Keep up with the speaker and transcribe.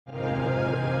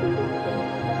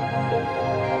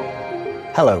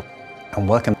Hello, and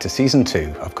welcome to Season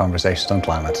 2 of Conversations on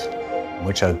Climate, in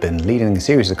which I've been leading a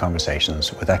series of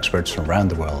conversations with experts from around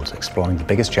the world exploring the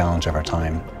biggest challenge of our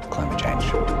time, climate change.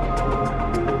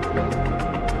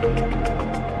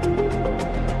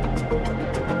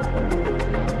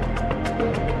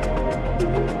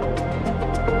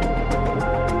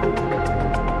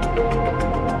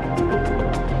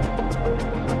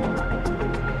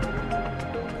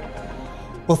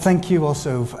 Well, thank you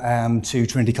also to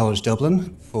Trinity College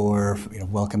Dublin for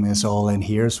welcoming us all in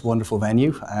here. It's a wonderful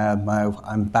venue.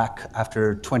 I'm back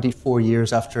after 24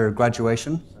 years after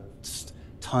graduation.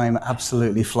 Time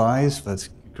absolutely flies, but it's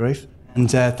great. And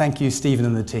thank you, Stephen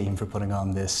and the team, for putting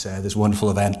on this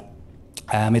wonderful event.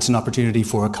 It's an opportunity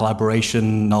for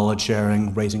collaboration, knowledge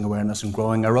sharing, raising awareness, and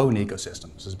growing our own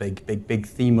ecosystems. This is a big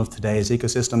theme of today's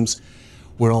ecosystems.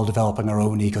 We're all developing our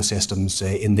own ecosystems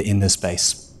in this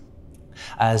space.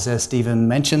 As Stephen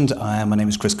mentioned, my name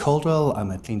is Chris Caldwell.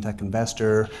 I'm a clean tech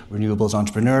investor, renewables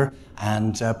entrepreneur,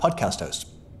 and podcast host.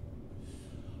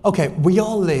 Okay, we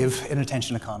all live in an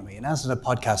attention economy, and as a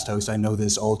podcast host, I know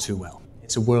this all too well.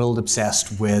 It's a world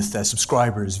obsessed with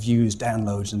subscribers, views,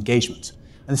 downloads, engagement.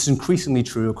 And this is increasingly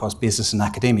true across business and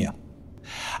academia.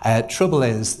 Trouble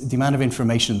is, the amount of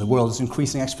information in the world is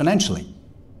increasing exponentially.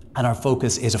 And our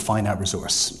focus is a finite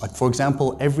resource. Like, for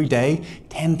example, every day,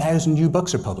 10,000 new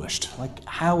books are published. Like,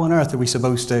 how on earth are we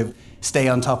supposed to stay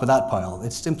on top of that pile?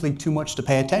 It's simply too much to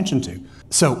pay attention to.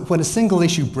 So when a single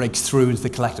issue breaks through into the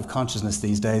collective consciousness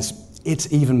these days, it's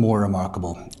even more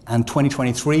remarkable. And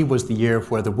 2023 was the year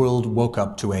where the world woke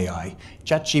up to AI.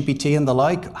 ChatGPT and the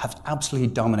like have absolutely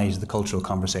dominated the cultural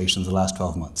conversation in the last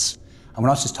 12 months. And we're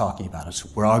not just talking about it,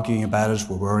 we're arguing about it,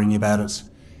 we're worrying about it.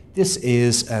 This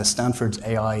is Stanford's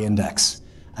AI Index.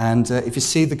 And if you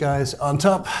see the guys on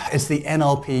top, it's the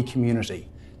NLP community.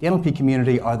 The NLP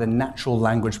community are the natural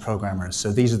language programmers.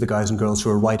 So these are the guys and girls who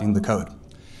are writing the code.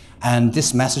 And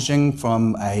this messaging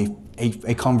from a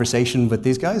conversation with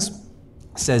these guys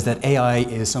says that AI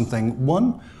is something,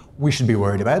 one, we should be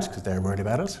worried about, because they're worried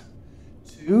about it.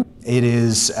 Two, it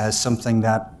is something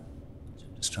that,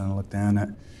 just trying to look down at,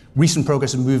 recent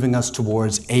progress is moving us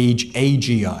towards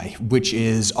AGI, which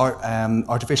is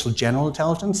artificial general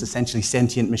intelligence, essentially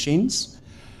sentient machines.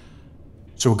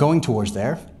 So we're going towards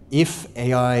there. If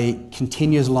AI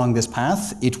continues along this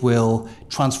path, it will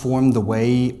transform the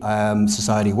way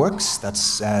society works.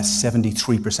 That's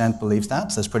 73% believes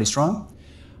that, so that's pretty strong.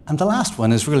 And the last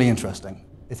one is really interesting.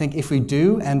 I think if we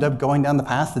do end up going down the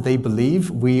path that they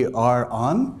believe we are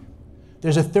on,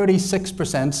 there's a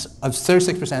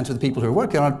 36% of the people who are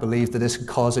working on it believe that this could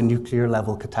cause a nuclear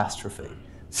level catastrophe.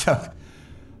 So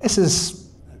this is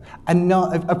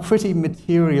a pretty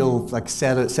material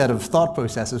set of thought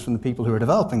processes from the people who are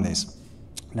developing these.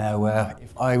 Now,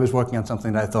 if I was working on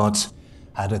something that I thought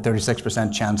had a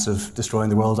 36% chance of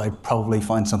destroying the world, I'd probably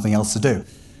find something else to do.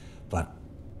 But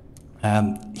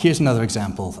here's another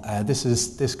example.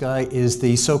 This guy is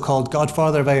the so-called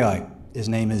godfather of AI. His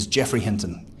name is Geoffrey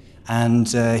Hinton. And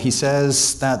he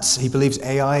says that he believes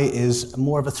AI is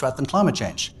more of a threat than climate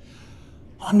change.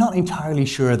 I'm not entirely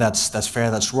sure that's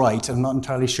fair, that's right. I'm not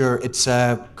entirely sure it's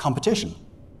competition.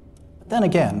 But then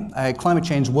again, climate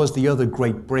change was the other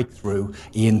great breakthrough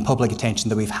in public attention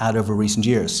that we've had over recent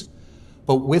years.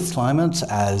 But with climate,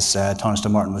 as Thomas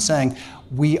Martin was saying,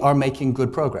 we are making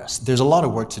good progress. There's a lot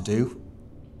of work to do,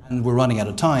 and we're running out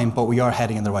of time, but we are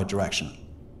heading in the right direction.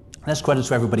 That's credit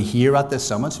to everybody here at this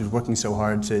summit who's working so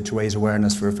hard to raise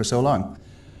awareness for so long.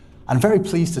 I'm very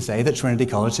pleased to say that Trinity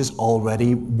College is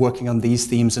already working on these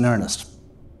themes in earnest.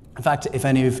 In fact, if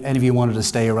any of you wanted to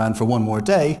stay around for one more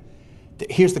day,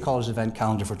 here's the college event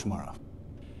calendar for tomorrow.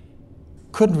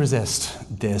 Couldn't resist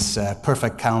this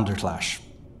perfect calendar clash.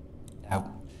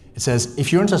 Now, it says,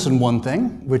 if you're interested in one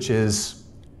thing, which is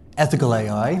ethical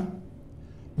AI,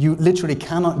 you literally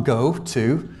cannot go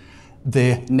to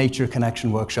the Nature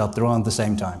Connection workshop. They're on at the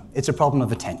same time. It's a problem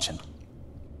of attention.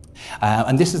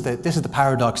 And this is the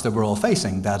paradox that we're all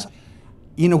facing, that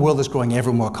in a world that's growing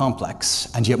ever more complex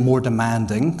and yet more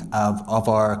demanding of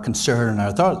our concern and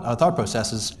our thought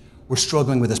processes, we're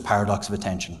struggling with this paradox of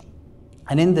attention.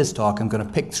 And in this talk, I'm going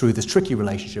to pick through this tricky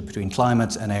relationship between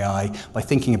climate and AI by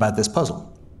thinking about this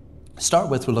puzzle. To start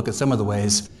with, we'll look at some of the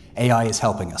ways AI is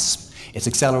helping us. It's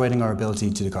accelerating our ability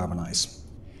to decarbonize.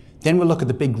 Then we'll look at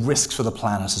the big risks for the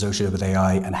planet associated with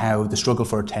AI and how the struggle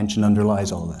for attention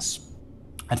underlies all this.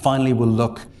 And finally, we'll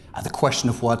look at the question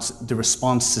of what the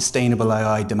response sustainable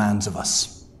AI demands of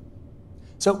us.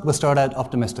 So we'll start out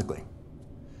optimistically.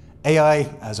 AI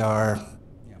as our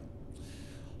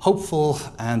hopeful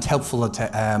and helpful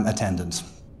attendant.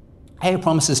 AI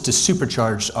promises to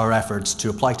supercharge our efforts to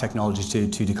apply technology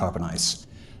to decarbonize.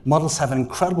 Models have an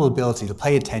incredible ability to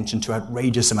pay attention to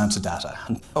outrageous amounts of data,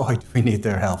 and boy, do we need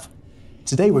their help.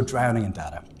 Today, we're drowning in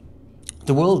data.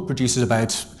 The world produces about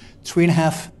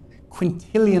 3.5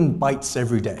 quintillion bytes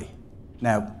every day.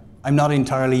 Now, I'm not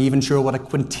entirely even sure what a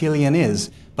quintillion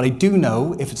is, but I do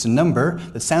know if it's a number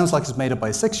that sounds like it's made up by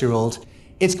a 6-year-old,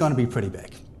 it's going to be pretty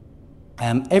big.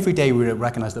 Every day we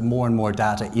recognize that more and more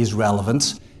data is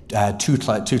relevant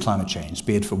to climate change,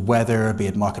 be it for weather, be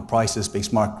it market prices, be it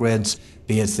smart grids,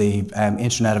 be it the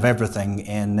Internet of Everything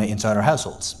inside our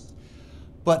households.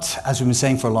 But as we've been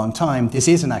saying for a long time, this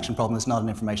is an action problem, it's not an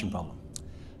information problem.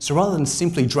 So rather than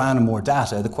simply drown in more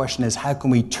data, the question is how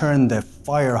can we turn the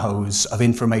fire hose of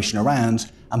information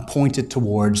around and point it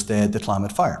towards the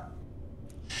climate fire?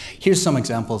 Here's some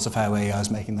examples of how AI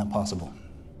is making that possible.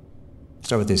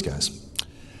 Start with these guys.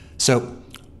 So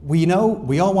we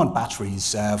all want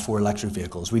batteries for electric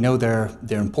vehicles. We know their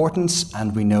importance,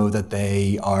 and we know that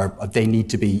they need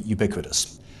to be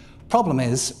ubiquitous. Problem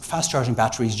is, fast charging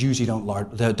batteries usually don't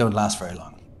last very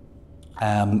long.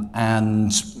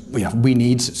 And we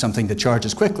need something that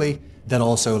charges quickly that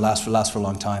also lasts for a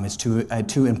long time. It's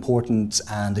too important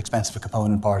and expensive a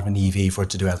component part of an EV for it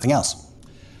to do anything else.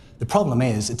 The problem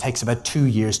is it takes about 2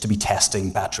 years to be testing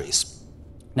batteries.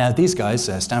 Now these guys,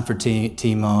 a Stanford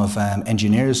team of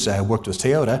engineers worked with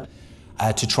Toyota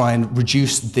to try and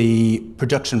reduce the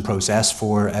production process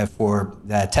for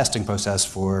the testing process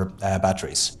for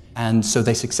batteries. And so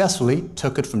they successfully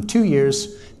took it from 2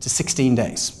 years to 16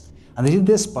 days. And they did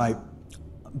this by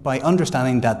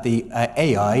understanding that the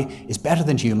AI is better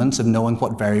than humans at knowing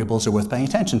what variables are worth paying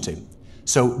attention to.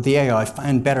 So the AI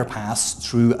found better paths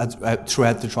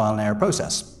throughout the trial and error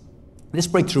process. This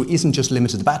breakthrough isn't just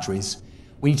limited to batteries.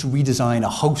 We need to redesign a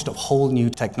host of whole new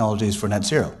technologies for net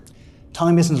zero.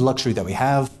 Time isn't a luxury that we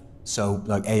have, so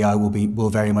AI will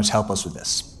very much help us with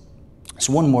this.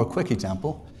 So one more quick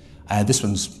example. This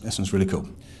one's really cool.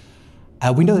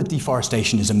 We know that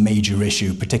deforestation is a major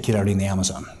issue, particularly in the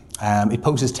Amazon. It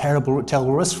poses terrible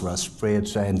risks for us,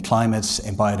 in climate,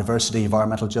 in biodiversity,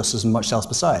 environmental justice, and much else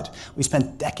beside. We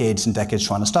spent decades and decades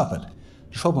trying to stop it.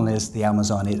 The trouble is the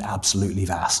Amazon is absolutely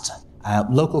vast.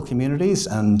 Local communities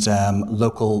and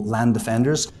local land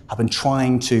defenders have been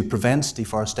trying to prevent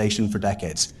deforestation for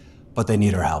decades, but they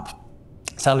need our help.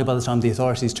 Sadly, by the time the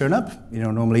authorities turn up,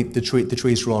 normally the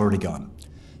trees are already gone.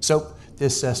 So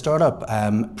this startup,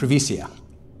 Previsia,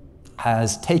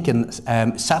 has taken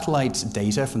satellite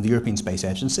data from the European Space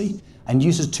Agency and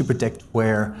uses it to predict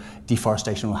where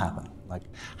deforestation will happen.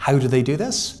 How do they do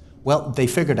this? Well, they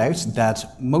figured out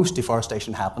that most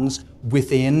deforestation happens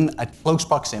within a close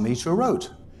proximity to a road.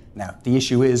 Now, the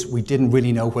issue is we didn't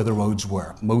really know where the roads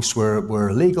were. Most were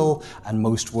illegal, and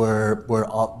most were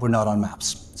not on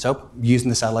maps. So, using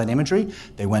the satellite imagery,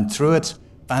 they went through it,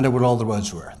 found out where all the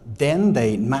roads were. Then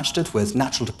they matched it with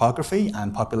natural topography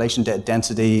and population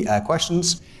density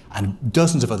questions and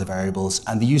dozens of other variables,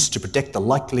 and they used it to predict the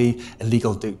likely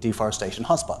illegal deforestation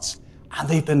hotspots. And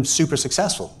they've been super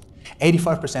successful.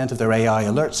 85% of their AI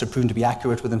alerts have proven to be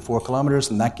accurate within 4 kilometers,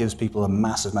 and that gives people a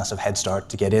massive, massive head start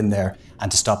to get in there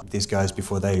and to stop these guys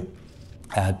before they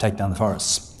take down the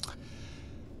forests.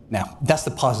 Now, that's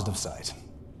the positive side.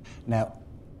 Now,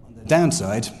 on the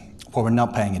downside, what we're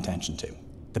not paying attention to,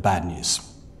 the bad news.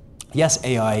 Yes,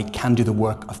 AI can do the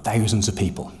work of thousands of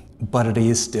people, but it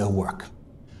is still work.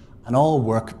 And all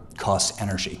work costs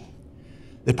energy.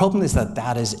 The problem is that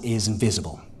that is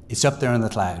invisible. It's up there in the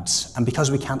clouds, and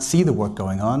because we can't see the work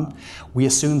going on, we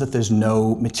assume that there's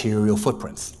no material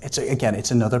footprint.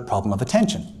 It's another problem of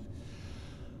attention.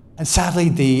 And sadly,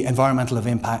 the environmental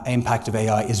impact of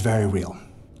AI is very real.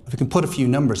 If we can put a few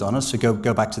numbers on it, so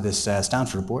go back to this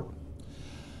Stanford report.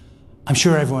 I'm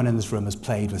sure everyone in this room has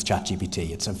played with ChatGPT.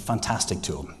 It's a fantastic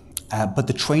tool. But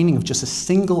the training of just a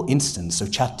single instance of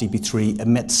ChatGPT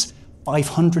emits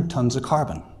 500 tons of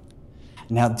carbon.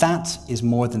 Now that is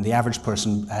more than the average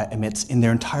person emits in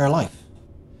their entire life.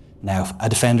 Now, a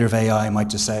defender of AI might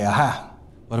just say, aha,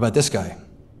 what about this guy?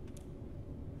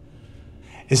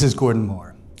 This is Gordon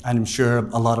Moore. And I'm sure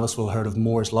a lot of us will have heard of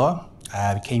Moore's Law.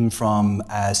 It came from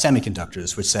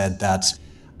semiconductors, which said that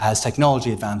as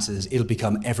technology advances, it'll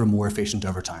become ever more efficient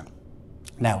over time.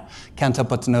 Now, can't help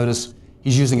but to notice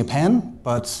he's using a pen,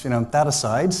 but that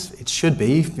aside, it should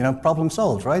be problem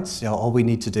solved, right? All we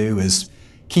need to do is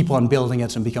keep on building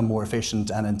it and become more efficient,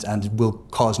 and it will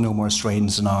cause no more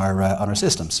strains on our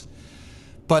systems.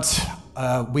 But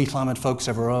we climate folks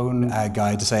have our own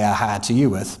guide to say aha to you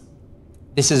with.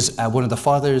 This is one of the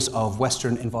fathers of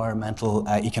Western environmental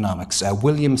economics,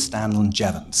 William Stanley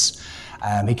Jevons.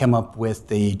 He came up with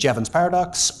the Jevons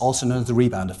paradox, also known as the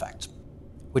rebound effect,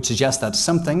 which suggests that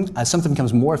as something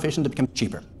becomes more efficient, it becomes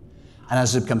cheaper. And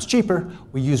as it becomes cheaper,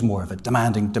 we use more of it.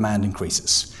 Demand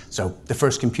increases. So the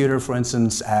first computer, for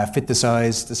instance, fit the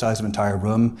size of an entire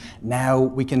room. Now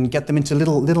we can get them into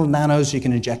little nanos you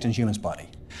can inject in a human's body.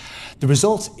 The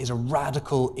result is a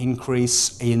radical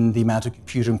increase in the amount of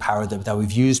computing power that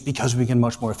we've used because we get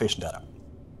much more efficient at it.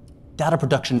 Data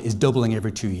production is doubling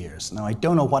every 2 years. Now I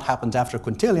don't know what happens after a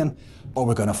quintillion, but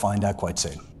we're going to find out quite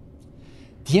soon.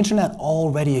 The internet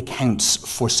already accounts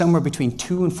for somewhere between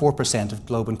 2 and 4% of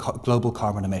global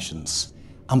carbon emissions.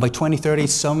 And by 2030,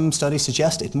 some studies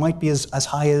suggest it might be as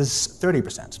high as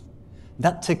 30%.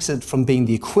 That takes it from being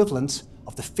the equivalent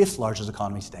of the 5th largest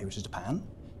economy today, which is Japan,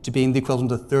 to being the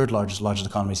equivalent of the 3rd largest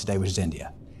economy today, which is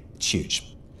India. It's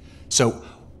huge. So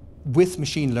with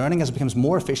machine learning, as it becomes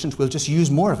more efficient, we'll just use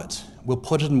more of it. We'll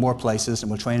put it in more places and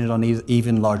we'll train it on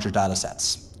even larger data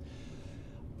sets.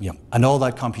 Yeah, and all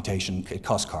that computation, it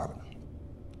costs carbon.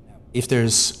 If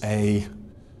there's an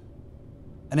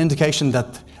indication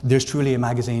that there's truly a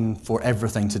magazine for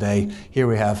everything today, here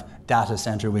we have Data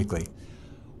Centre Weekly.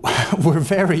 We're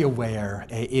very aware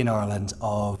in Ireland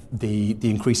of the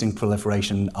increasing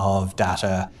proliferation of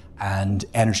data and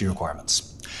energy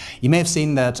requirements. You may have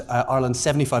seen that Ireland's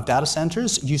 75 data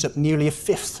centres use up nearly a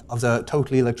 5th of the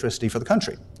total electricity for the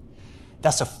country.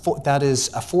 That is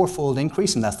a 4-fold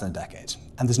increase in less than a decade.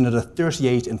 And there's another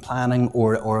 38 in planning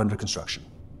or under construction.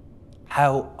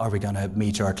 How are we going to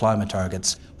meet our climate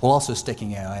targets while also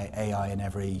sticking AI in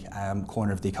every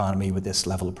corner of the economy with this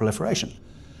level of proliferation?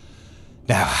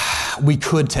 Now, we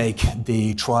could take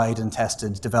the tried and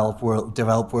tested developed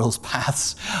world's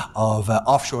paths of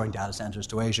offshoring data centers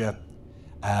to Asia,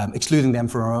 excluding them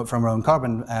from our own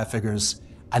carbon figures,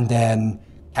 and then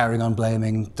carrying on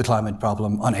blaming the climate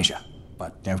problem on Asia.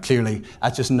 But clearly,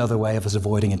 that's just another way of us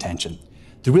avoiding attention.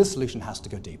 The real solution has to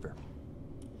go deeper.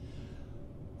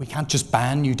 We can't just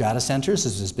ban new data centers,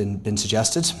 as has been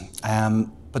suggested,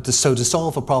 so to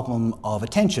solve a problem of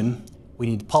attention, we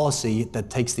need policy that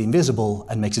takes the invisible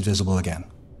and makes it visible again.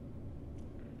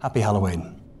 Happy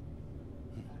Halloween.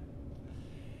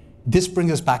 This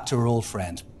brings us back to our old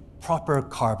friend, proper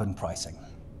carbon pricing.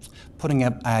 Putting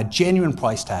a genuine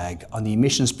price tag on the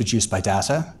emissions produced by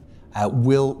data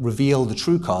will reveal the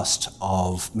true cost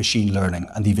of machine learning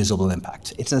and the visible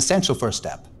impact. It's an essential first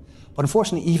step. But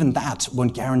unfortunately, even that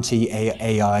won't guarantee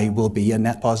AI will be a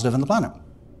net positive on the planet.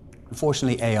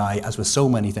 Unfortunately, AI, as with so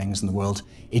many things in the world,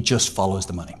 it just follows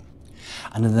the money.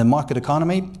 And in the market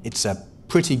economy, it's a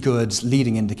pretty good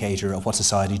leading indicator of what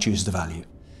society chooses to value.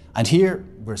 And here,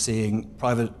 we're seeing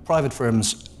private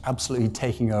firms absolutely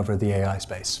taking over the AI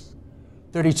space.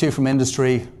 32 from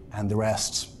industry, and the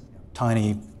rest,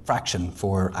 tiny fraction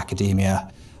for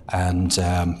academia and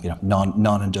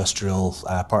non-industrial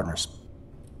partners.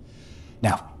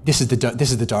 Now, this is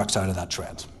the dark side of that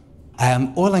trend.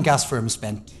 Oil and gas firms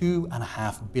spent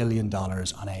 $2.5 billion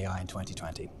on AI in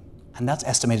 2020, and that's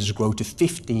estimated to grow to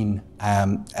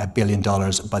 $15 billion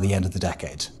by the end of the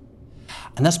decade.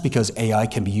 And that's because AI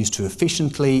can be used to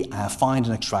efficiently find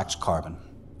and extract carbon.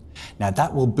 Now,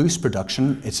 that will boost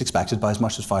production, it's expected, by as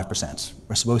much as 5%.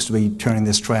 We're supposed to be turning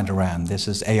this trend around.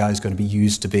 AI is going to be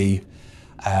used to be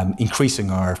increasing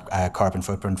our carbon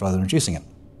footprint rather than reducing it.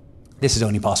 This is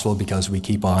only possible because we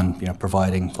keep on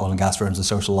providing oil and gas firms a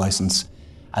social license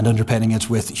and underpinning it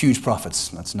with huge profits.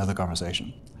 That's another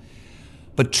conversation.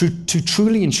 But to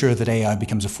truly ensure that AI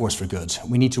becomes a force for good,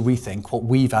 we need to rethink what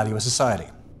we value as society.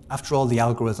 After all, the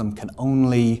algorithm can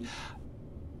only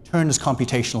turn its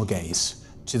computational gaze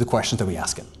to the questions that we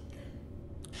ask it.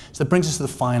 So that brings us to the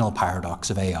final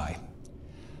paradox of AI.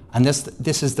 And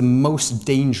this is the most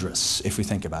dangerous if we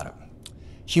think about it.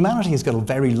 Humanity has got a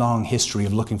very long history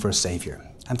of looking for a savior,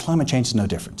 and climate change is no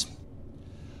different.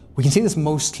 We can see this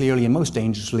most clearly and most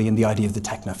dangerously in the idea of the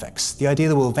techno-fix, the idea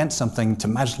that we'll invent something to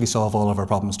magically solve all of our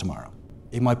problems tomorrow.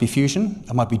 It might be fusion,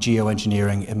 it might be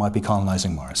geoengineering, it might be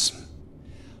colonizing Mars.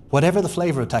 Whatever the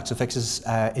flavor of techno-fix is,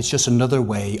 it's just another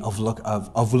way of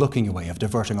looking away, of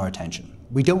diverting our attention.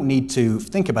 We don't need to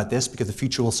think about this because the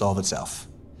future will solve itself.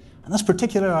 And that's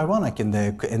particularly ironic in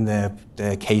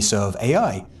the case of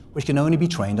AI, which can only be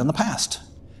trained on the past.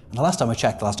 And the last time I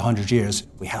checked, the last 100 years,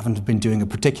 we haven't been doing a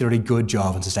particularly good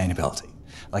job in sustainability.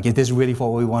 Like, is this really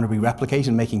what we want to be replicating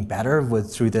and making better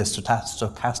through the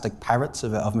stochastic parrots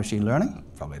of machine learning?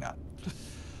 Probably not.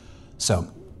 So,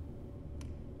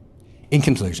 in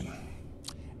conclusion,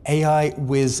 AI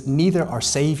was neither our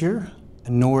savior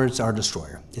nor it's our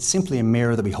destroyer. It's simply a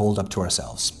mirror that we hold up to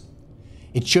ourselves.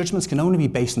 Its judgments can only be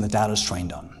based on the data it's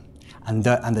trained on. And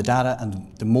the data,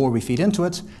 and the more we feed into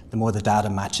it, the more the data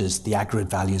matches the aggregate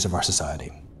values of our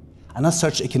society. And as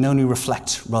such, it can only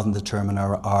reflect rather than determine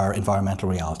our environmental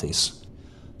realities.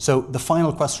 So the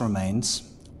final question remains,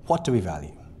 what do we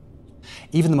value?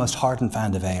 Even the most hardened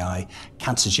fan of AI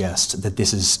can't suggest that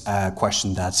this is a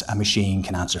question that a machine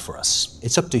can answer for us.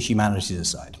 It's up to humanity to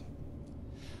decide.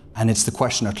 And it's the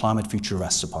question our climate future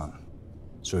rests upon.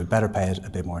 So we better pay it a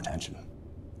bit more attention.